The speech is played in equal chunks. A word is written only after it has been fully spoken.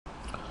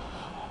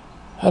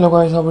Hello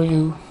guys, how are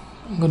you?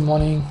 Good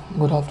morning,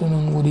 good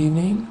afternoon, good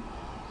evening.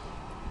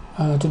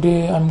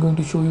 Today I'm going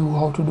to show you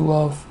how to do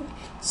a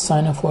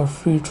sign up for a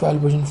free trial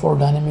version for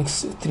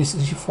Dynamics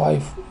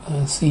 365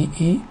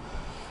 CE.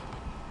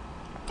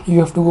 You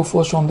have to go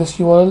first on this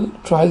URL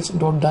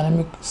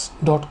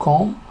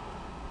trials.dynamics.com,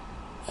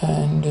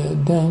 and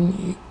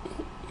then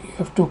you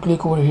have to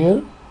click over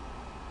here.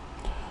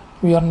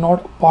 We are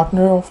not a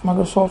partner of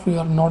Microsoft, we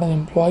are not an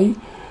employee,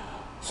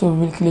 so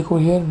we will click over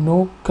here,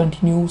 no,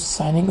 continue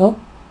signing up.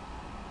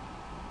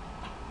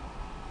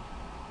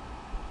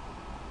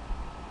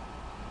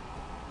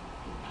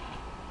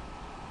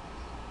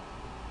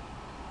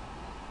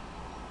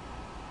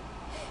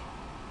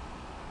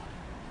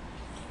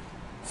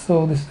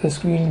 So this is the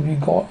screen we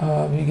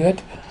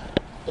get,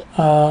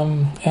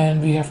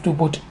 and we have to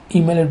put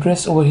email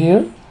address over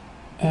here,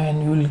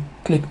 and you will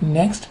click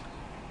next.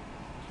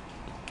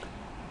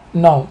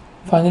 Now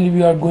finally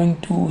we are going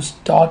to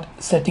start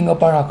setting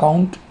up our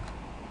account.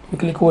 We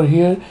click over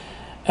here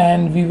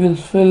and we will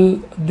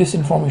fill this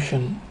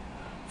information: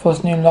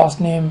 first name, last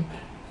name,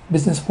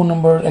 business phone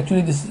number.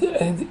 Actually this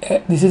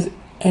is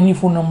any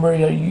phone number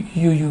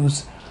you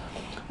use.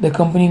 The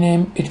company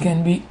name, it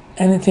can be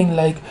anything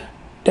like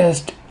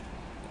test,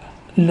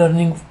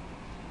 learning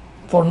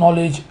for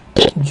knowledge,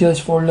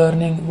 just for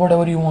learning,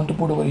 whatever you want to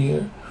put over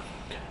here.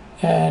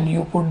 And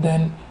you put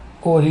then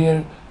over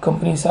here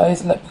company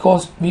size, like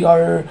because we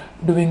are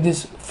doing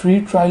this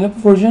free trial up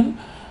version,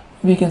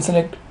 we can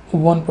select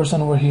one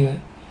person over here.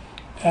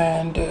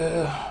 And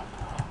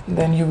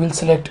then you will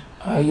select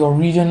your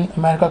region: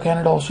 America,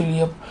 Canada,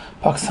 Australia,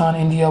 Pakistan,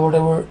 India,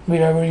 whatever,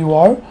 wherever you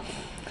are.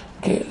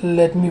 Okay,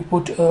 let me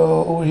put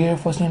over here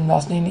first name,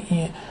 last name,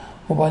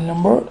 mobile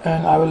number,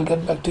 and I will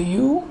get back to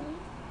you.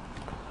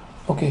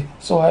 Okay,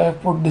 so I have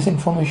put this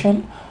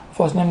information: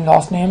 first name,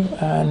 last name,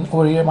 and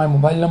over here my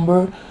mobile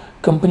number.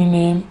 Company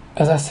name,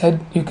 as I said,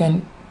 you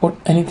can put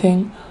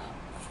anything,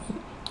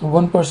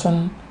 one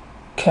person,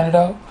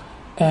 Canada,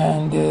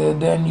 and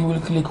then you will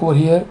click over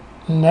here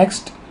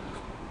next.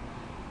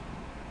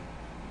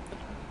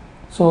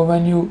 So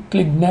when you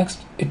click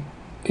next, it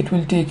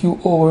will take you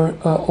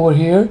over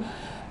here,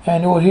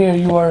 and over here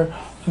you are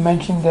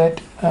mentioning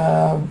that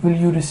will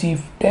you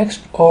receive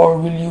text, or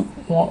will you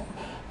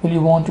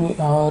want to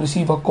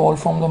receive a call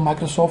from the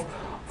Microsoft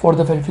for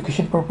the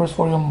verification purpose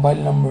for your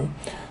mobile number.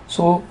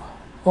 So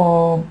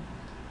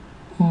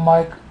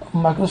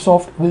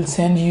Microsoft will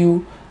send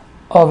you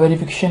a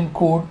verification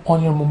code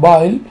on your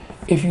mobile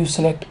if you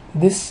select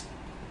this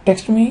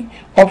text me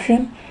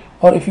option,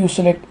 or if you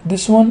select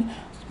this one,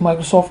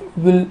 Microsoft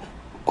will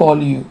call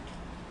you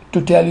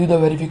to tell you the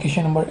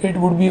verification number. It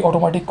would be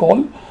automatic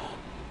call,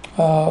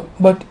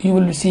 but you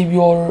will receive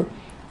your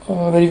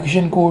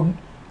verification code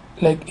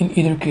like in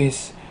either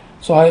case.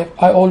 So I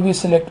always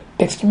select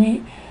text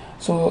me.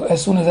 So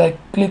as soon as I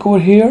click over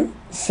here,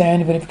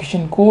 send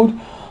verification code,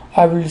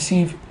 I will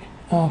receive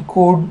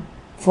code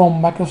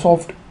from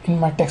Microsoft in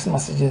my text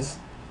messages.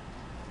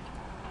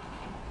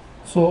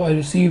 So I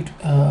received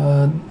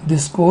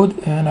this code,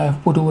 and I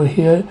have put over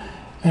here,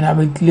 and I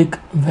will click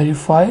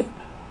verify.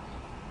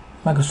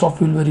 Microsoft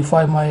will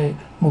verify my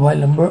mobile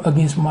number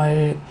against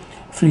my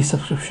free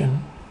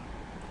subscription.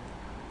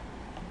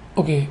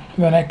 Okay,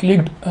 when I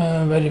clicked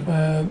on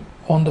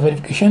the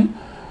verification,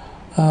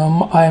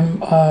 I am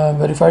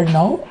verified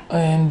now,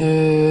 and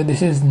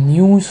this is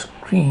new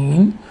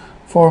screen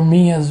for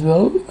me as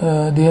well.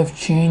 They have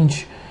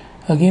changed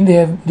again. They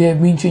have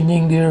been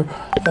changing their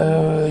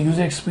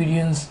user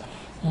experience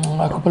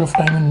a couple of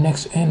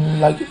times in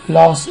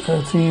last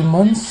 3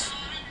 months.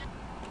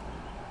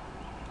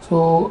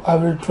 So I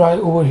will try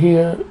over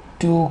here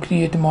to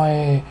create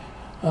my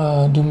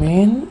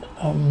domain.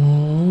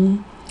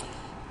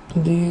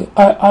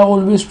 I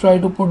always try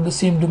to put the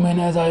same domain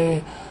as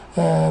I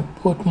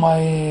put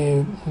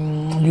my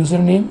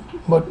username,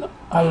 but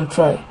I will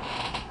try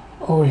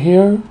over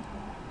here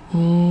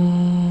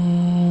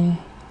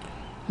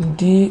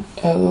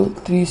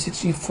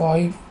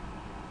DL365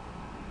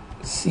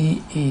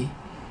 CE.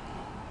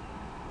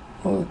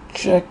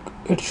 Check,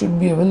 it should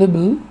be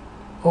available.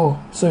 Oh,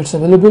 so it's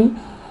available.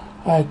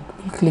 I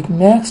click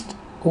next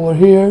over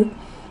here.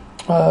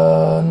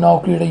 Now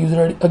create a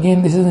user ID.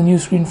 Again, this is a new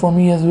screen for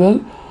me as well.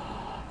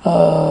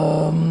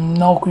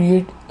 Now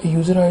create a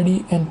user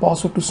ID and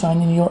password to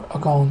sign in your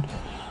account.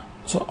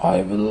 So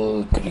I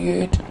will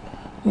create,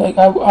 like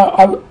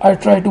I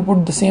try to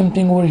put the same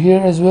thing over here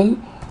as well,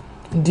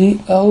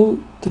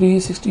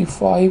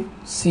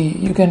 DL365C.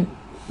 You can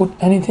put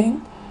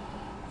anything.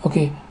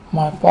 Okay,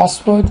 my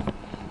password,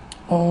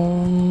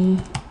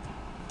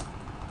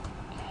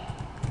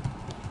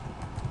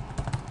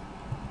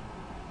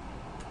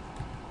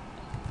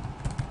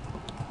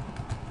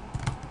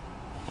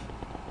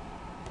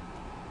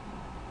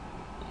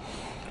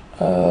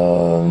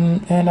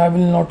 and I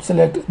will not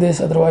select this,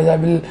 otherwise I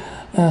will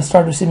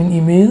start receiving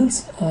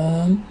emails.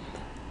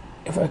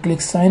 If I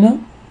click sign up,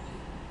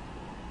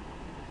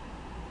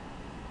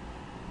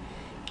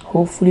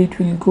 hopefully it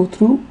will go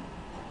through.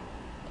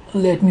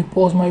 Let me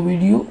pause my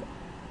video.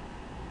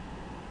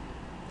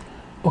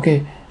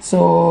 Okay,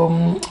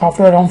 So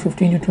after around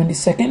 15 to 20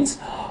 seconds,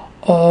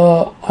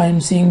 I'm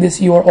seeing this.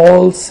 You are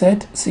all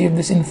set. Save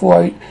this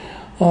info.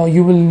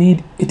 You will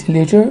need it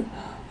later.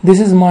 This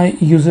is my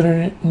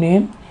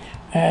username,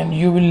 and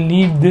you will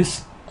need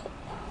this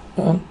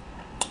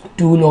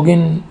to log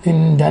in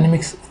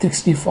Dynamics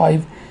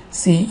 365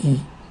 CE.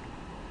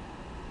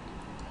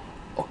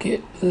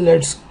 Okay,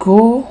 let's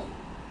go.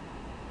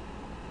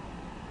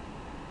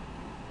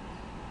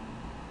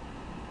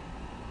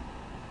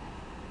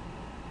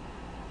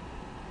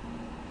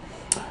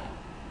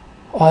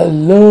 I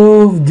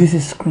love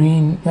this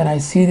screen. When I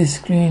see this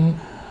screen,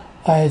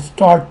 I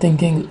start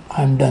thinking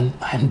I'm done.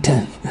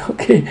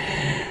 Okay,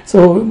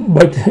 so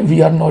but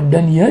we are not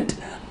done yet.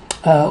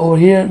 Over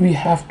here we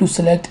have to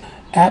select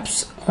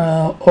apps,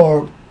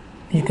 or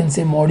you can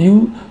say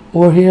module.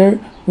 Over here,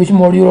 which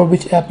module or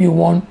which app you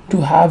want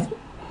to have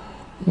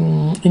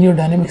in your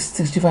Dynamics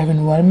 365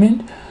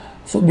 environment.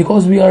 So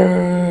because we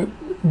are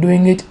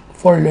doing it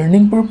for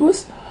learning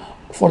purpose,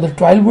 for the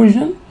trial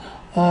version,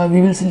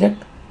 we will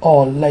select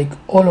all, like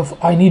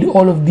I need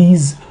all of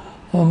these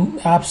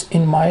apps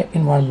in my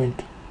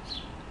environment,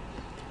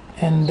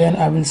 and then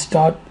I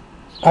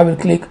will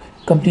click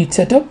complete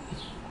setup.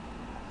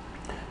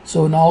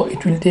 So now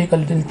it will take a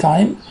little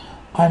time.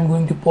 I'm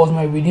going to pause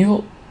my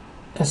video.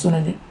 As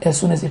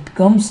soon as it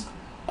comes,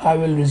 I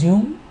will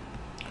resume.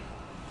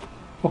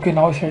 Okay,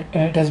 now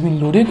it has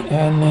been loaded,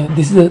 and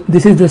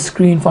this is the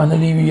screen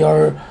finally we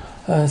are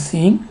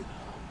seeing.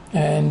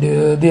 And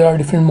there are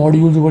different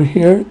modules over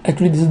here.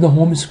 Actually, this is the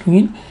home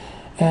screen,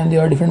 and there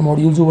are different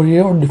modules over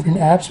here, or different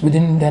apps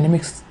within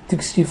Dynamics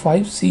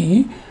 365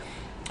 CE.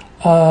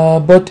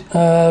 But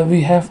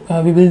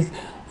we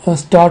will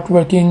start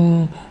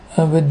working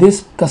with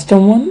this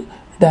custom one,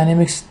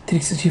 Dynamics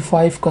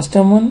 365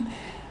 custom one,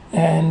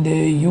 and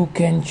you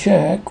can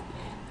check.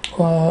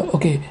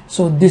 Okay,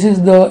 so this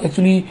is the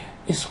actually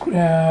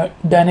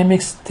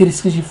Dynamics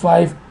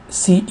 365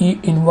 CE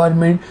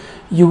environment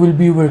you will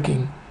be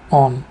working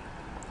on.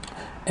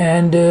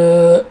 And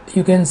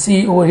you can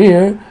see over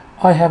here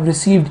I have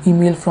received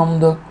email from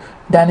the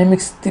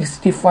Dynamics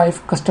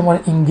 365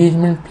 customer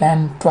engagement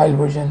plan trial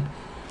version.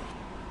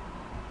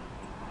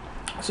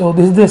 So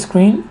this is the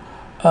screen.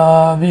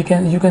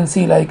 You can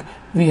see, like,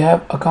 we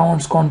have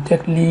accounts,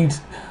 contact,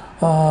 leads,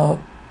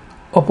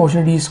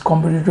 opportunities,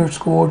 competitors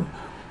code,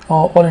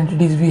 all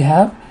entities we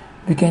have.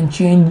 We can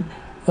change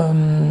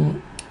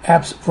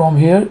apps from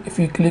here. If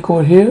we click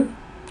over here,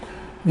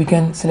 we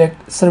can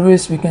select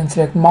service, we can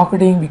select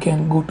marketing, we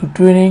can go to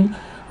training.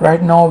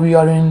 Right now we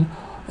are in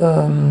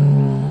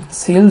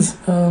sales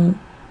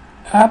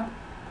app,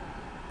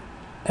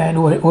 and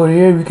over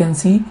here we can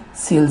see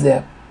sales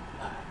app.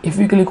 If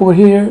we click over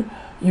here,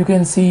 you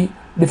can see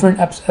different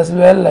apps as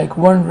well, like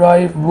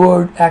OneDrive,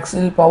 Word,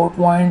 Excel,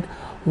 PowerPoint,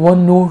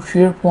 OneNote,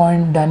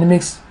 SharePoint,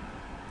 Dynamics,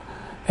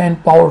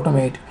 and Power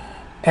Automate,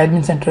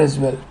 Admin Center as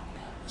well.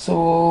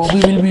 So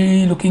we will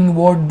be looking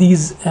what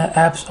these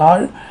apps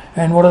are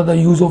and what are the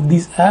use of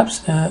these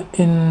apps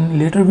in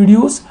later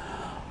videos.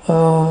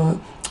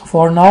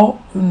 For now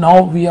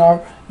we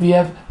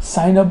have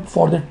signed up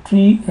for the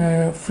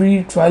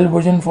free trial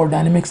version for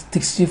Dynamics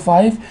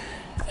 365,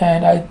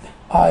 and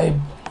I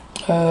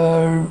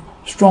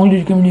strongly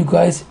recommend you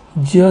guys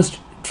just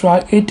try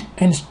it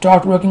and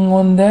start working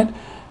on that.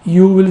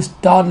 You will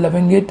start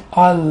loving it.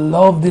 I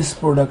love this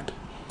product,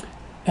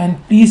 and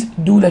please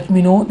do let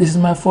me know. This is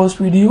my first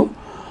video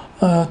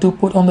to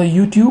put on the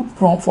YouTube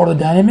for the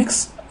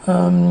Dynamics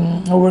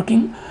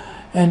working,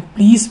 and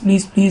please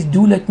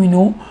do let me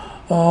know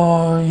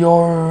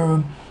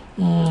your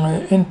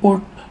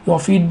input, your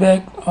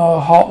feedback.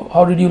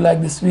 How did you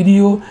like this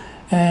video?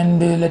 And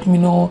let me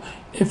know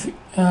if you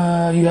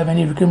have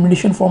any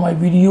recommendation for my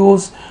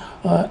videos,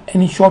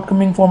 any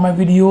shortcoming for my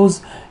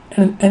videos,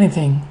 and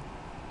anything.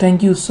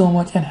 Thank you so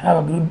much, and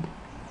have a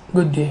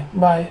good day.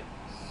 Bye.